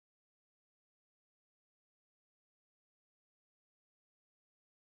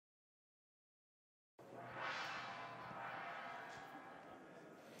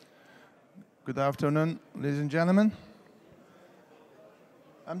Good afternoon, ladies and gentlemen.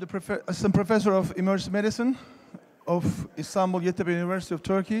 I'm the assistant professor of emergency medicine of Istanbul Yeditepe University of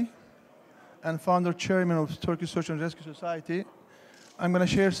Turkey and founder chairman of Turkish Search and Rescue Society. I'm going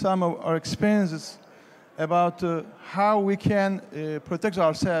to share some of our experiences about how we can protect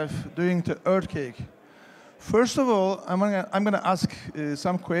ourselves during the earthquake. First of all, I'm going to ask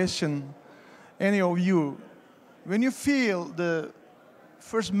some question. Any of you, when you feel the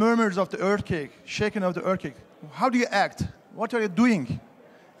first murmurs of the earthquake, shaking of the earthquake, how do you act? What are you doing?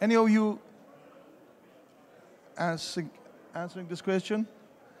 Any of you answering this question?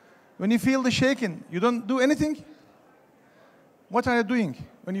 When you feel the shaking, you don't do anything? What are you doing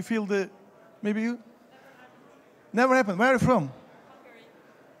when you feel the, maybe you? Never happened. Where are you from?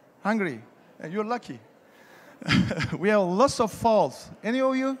 Hungary. Hungary. You're lucky. We have lots of falls. Any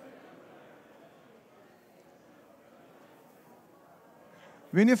of you?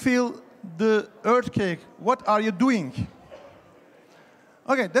 When you feel the earthquake, what are you doing?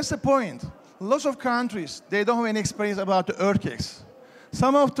 Okay, that's the point. Lots of countries, they don't have any experience about the earthquakes.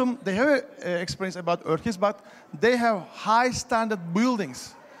 Some of them, they have experience about earthquakes, but they have high standard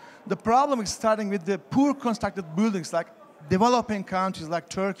buildings. The problem is starting with the poor constructed buildings like developing countries like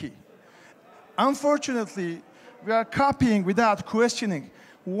Turkey. Unfortunately, we are copying without questioning.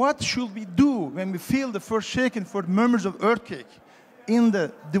 What should we do when we feel the first shaking for murmurs of earthquake? In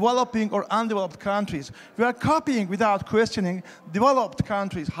the developing or undeveloped countries. We are copying without questioning developed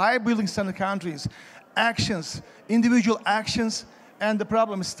countries, high building standard countries, actions, individual actions, and the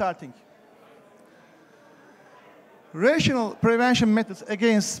problem is starting. Rational prevention methods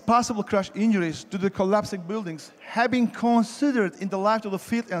against possible crash injuries to the collapsing buildings have been considered in the light of the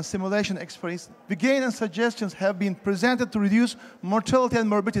field and simulation experience. The gain and suggestions have been presented to reduce mortality and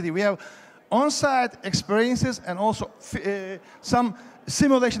morbidity. We have on-site experiences and also some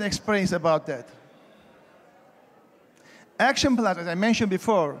simulation experience about that. Action plans, as I mentioned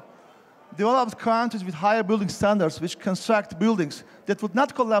before, developed countries with higher building standards which construct buildings that would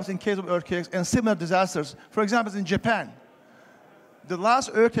not collapse in case of earthquakes and similar disasters. For example, in Japan, the last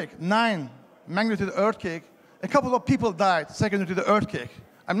earthquake, 9 magnitude earthquake, a couple of people died secondary to the earthquake.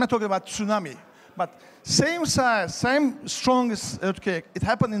 I'm not talking about tsunami, but same size, same strongest earthquake, it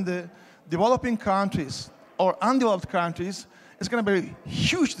happened in the developing countries or undeveloped countries. It's going to be a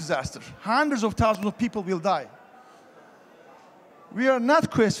huge disaster. Hundreds of thousands of people will die. We are not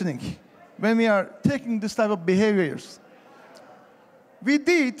questioning when we are taking this type of behaviors. We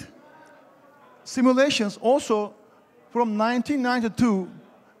did simulations also from 1992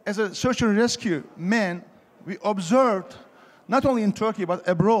 as a search and rescue man. We observed not only in Turkey but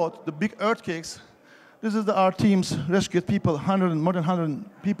abroad the big earthquakes. This is our teams rescued people, more than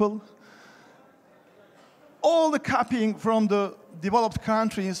 100 people. All the copying from the developed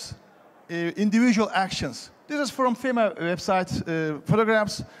countries, individual actions. This is from FEMA website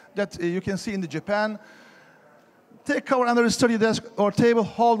photographs that you can see in Japan. Take cover under the study desk or table,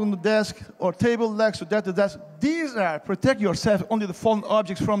 hold on the desk or table legs to that the desk. These are protect yourself only the fallen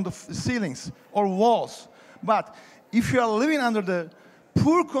objects from the ceilings or walls. But if you are living under the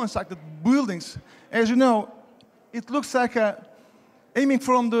poor constructed buildings, as you know, it looks like aiming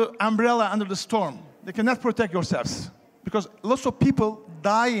from the umbrella under the storm. They cannot protect yourselves because lots of people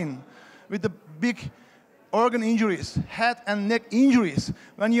dying with the big organ injuries, head and neck injuries.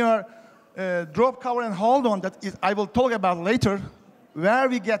 When you are drop, cover, and hold on, I will talk about later, where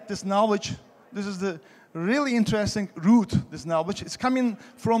we get this knowledge. This is the really interesting route, this knowledge. It's coming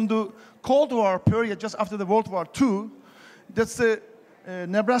from the Cold War period, just after the World War II. That's the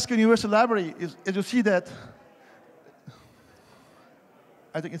Nebraska University Library. As you see that,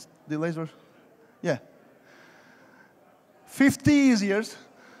 I think it's the laser. Yeah. 50 years,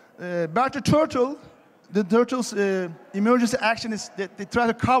 but the turtle's emergency action is that they try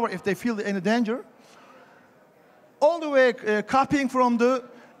to cover if they feel any danger. All the way copying from the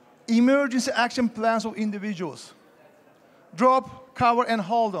emergency action plans of individuals. Drop, cover, and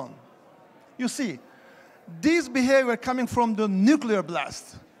hold on. You see, this behavior coming from the nuclear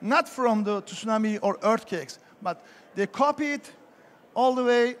blast, not from the tsunami or earthquakes, but they copy it all the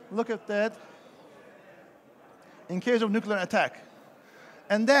way, look at that, in case of nuclear attack.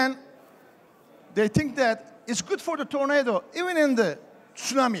 And then they think that it's good for the tornado, even in the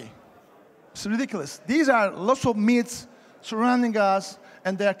tsunami. It's ridiculous. These are lots of myths surrounding us,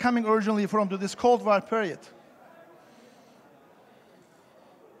 and they are coming originally from this Cold War period.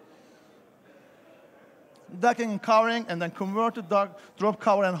 Ducking and covering, and then convert to duck, drop,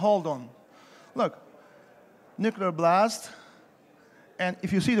 cover, and hold on. Look, nuclear blast, and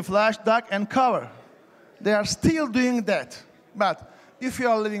if you see the flash, duck, and cover. They are still doing that. But if you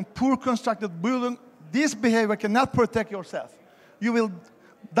are living poor constructed building, this behavior cannot protect yourself. You will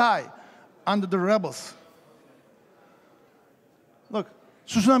die under the rebels. Look,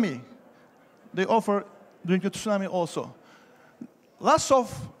 tsunami. They offer during the tsunami also. Lots of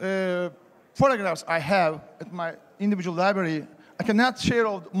photographs I have at my individual library. I cannot share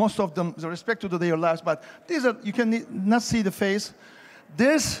most of them with respect to their lives, but these are, you can not see the face.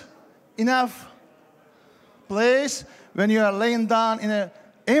 There's enough place when you are laying down in an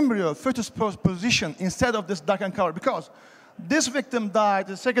embryo fetus position instead of this duck and cover, because this victim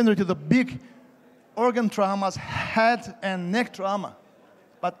died secondary to the big organ traumas, head and neck trauma.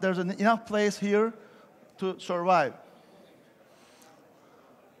 But there's enough place here to survive.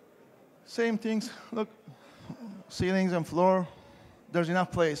 Same things, look, ceilings and floor, there's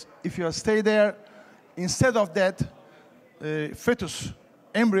enough place. If you stay there, instead of that fetus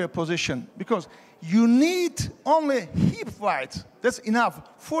embryo position, because you need only hip height, that's enough,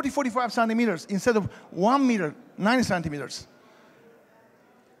 40-45 centimeters instead of 1 meter, 90 centimeters.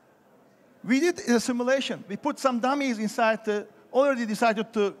 We did a simulation. We put some dummies inside, already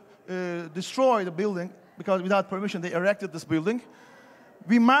decided to destroy the building, because without permission they erected this building.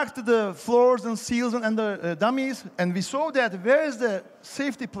 We marked the floors and seals and the dummies, and we saw that where is the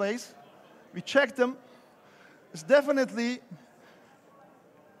safety place. We checked them. It's definitely,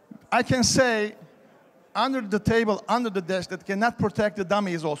 I can say, under the table, under the desk, that cannot protect the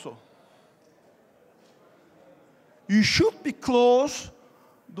dummies also. You should be close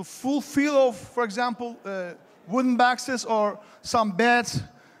the full feel of, for example, wooden boxes or some beds.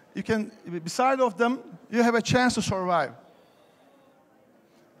 You can, beside of them, you have a chance to survive.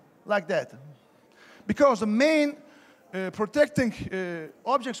 Like that. Because the main protecting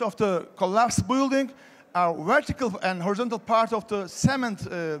objects of the collapsed building are vertical and horizontal part of the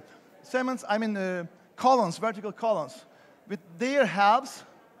columns, vertical columns. With their helps,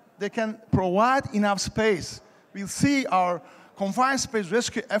 they can provide enough space. We'll see our confined space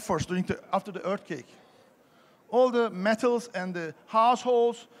rescue efforts after the earthquake. All the metals and the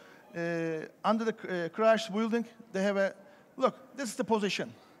households under the crashed building, they have a, look, this is the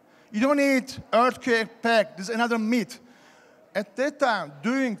position. You don't need earthquake pack. This is another myth. At that time,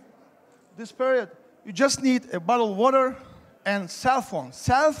 during this period, you just need a bottle of water and cell phone.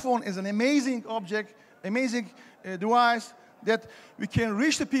 Cell phone is an amazing object, amazing device that we can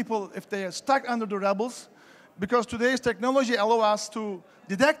reach the people if they are stuck under the rubbles, because today's technology allows us to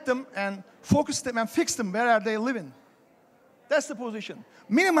detect them and focus them and fix them where are they living. That's the position.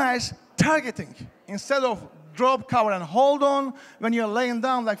 Minimize targeting. Instead of drop, cover, and hold on when you're laying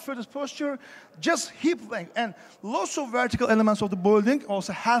down like fetus posture, just hip length. And lots of vertical elements of the building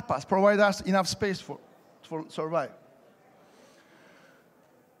also help us, provide us enough space for survive.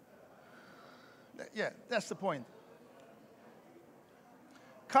 Yeah, that's the point.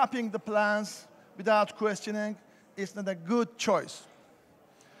 Copying the plans without questioning is not a good choice.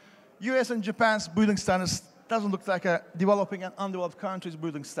 US and Japan's building standards doesn't look like a developing and undeveloped countries'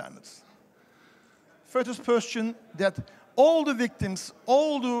 building standards. Fetus position that all the victims,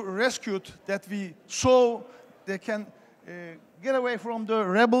 all the rescued that we saw, they can get away from the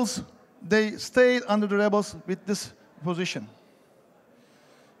rebels. They stayed under the rebels with this position.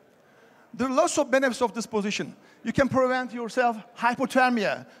 There are lots of benefits of this position. You can prevent yourself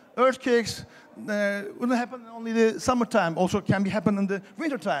hypothermia. Earthquakes wouldn't happen only the summertime, also can be happen in the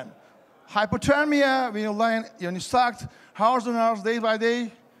wintertime. Hypothermia, when you're lying, when you're stuck, hours and hours, day by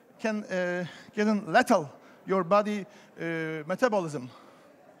day, can get lethal your body metabolism.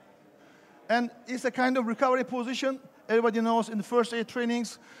 And it's a kind of recovery position. Everybody knows in the first aid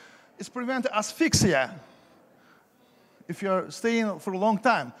trainings, it's prevent asphyxia if you're staying for a long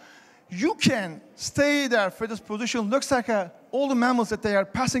time. You can stay there for this position. Looks like all the mammals that they are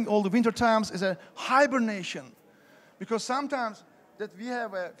passing all the winter times is a hibernation. Because sometimes that we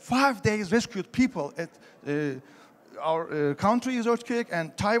have 5 days rescued people at our country's earthquake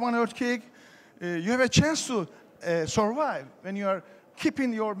and Taiwan earthquake. You have a chance to survive when you are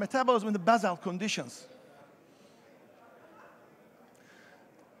keeping your metabolism in the basal conditions.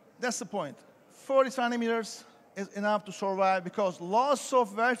 That's the point. 40 centimeters is enough to survive, because lots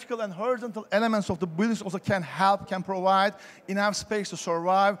of vertical and horizontal elements of the buildings also can help, can provide enough space to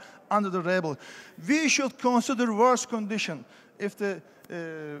survive under the rubble. We should consider worst condition if the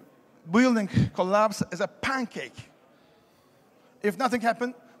building collapses as a pancake. If nothing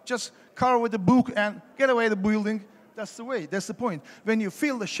happened, just cover with the book and get away the building. That's the way, that's the point. When you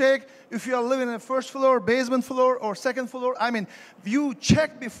feel the shake, if you are living in the first floor, basement floor, or second floor, I mean, you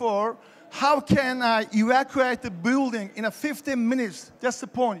check before, how can I evacuate the building in 15 minutes? That's the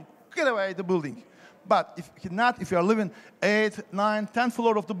point. Get away the building. But if not, if you are living 8th, 9th, 10th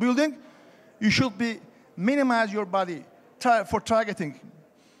floor of the building, you should minimize your body for targeting.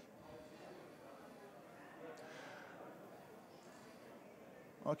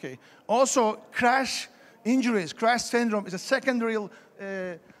 Okay. Also, crash injuries, crash syndrome is a secondary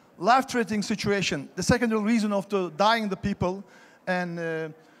life-threatening situation. The secondary reason of the dying the people,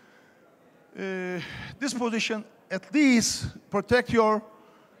 and this position at least protect your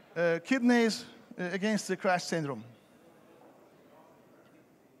kidneys against the crash syndrome.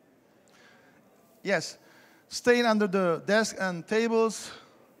 Yes, staying under the desk and tables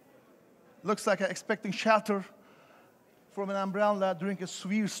looks like expecting shelter from an umbrella during a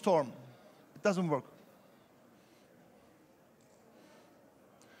severe storm. It doesn't work.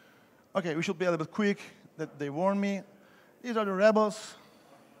 Okay, we should be a little bit quick, that they warn me. These are the rebels.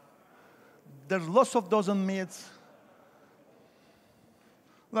 There's lots of dozen myths.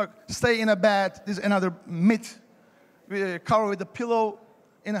 Look, stay in a bed. This is another myth. Cover with a pillow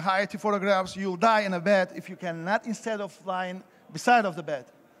in high-IT photographs. You'll die in a bed if you cannot, instead of lying beside of the bed.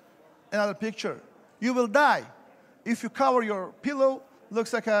 Another picture. You will die if you cover your pillow.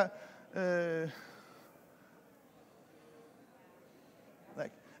 Looks like a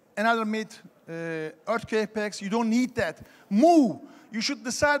another myth. Earthquake packs. You don't need that. Move. You should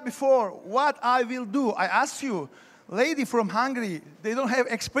decide before what I will do. I ask you, lady from Hungary, they don't have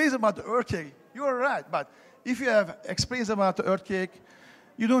experience about the earthquake. You are right, but if you have experience about the earthquake,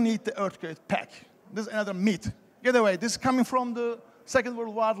 you don't need the earthquake pack. This is another myth. Get away. This is coming from the Second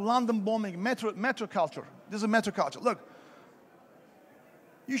World War, London bombing, metro culture. This is a metro culture. Look,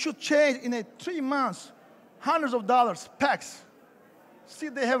 you should change in 3 months, hundreds of dollars packs.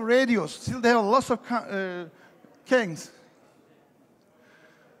 Still they have radios. Still they have lots of kings.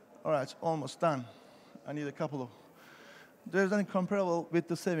 All right, it's almost done. I need a couple of. There's nothing comparable with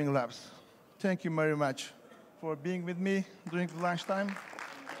the saving labs. Thank you very much for being with me during the lunchtime.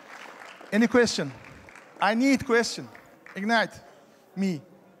 Any question? I need question. Ignite me.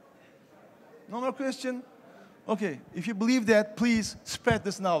 No more question? Okay, if you believe that, please spread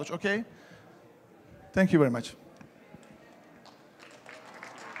this knowledge, okay? Thank you very much.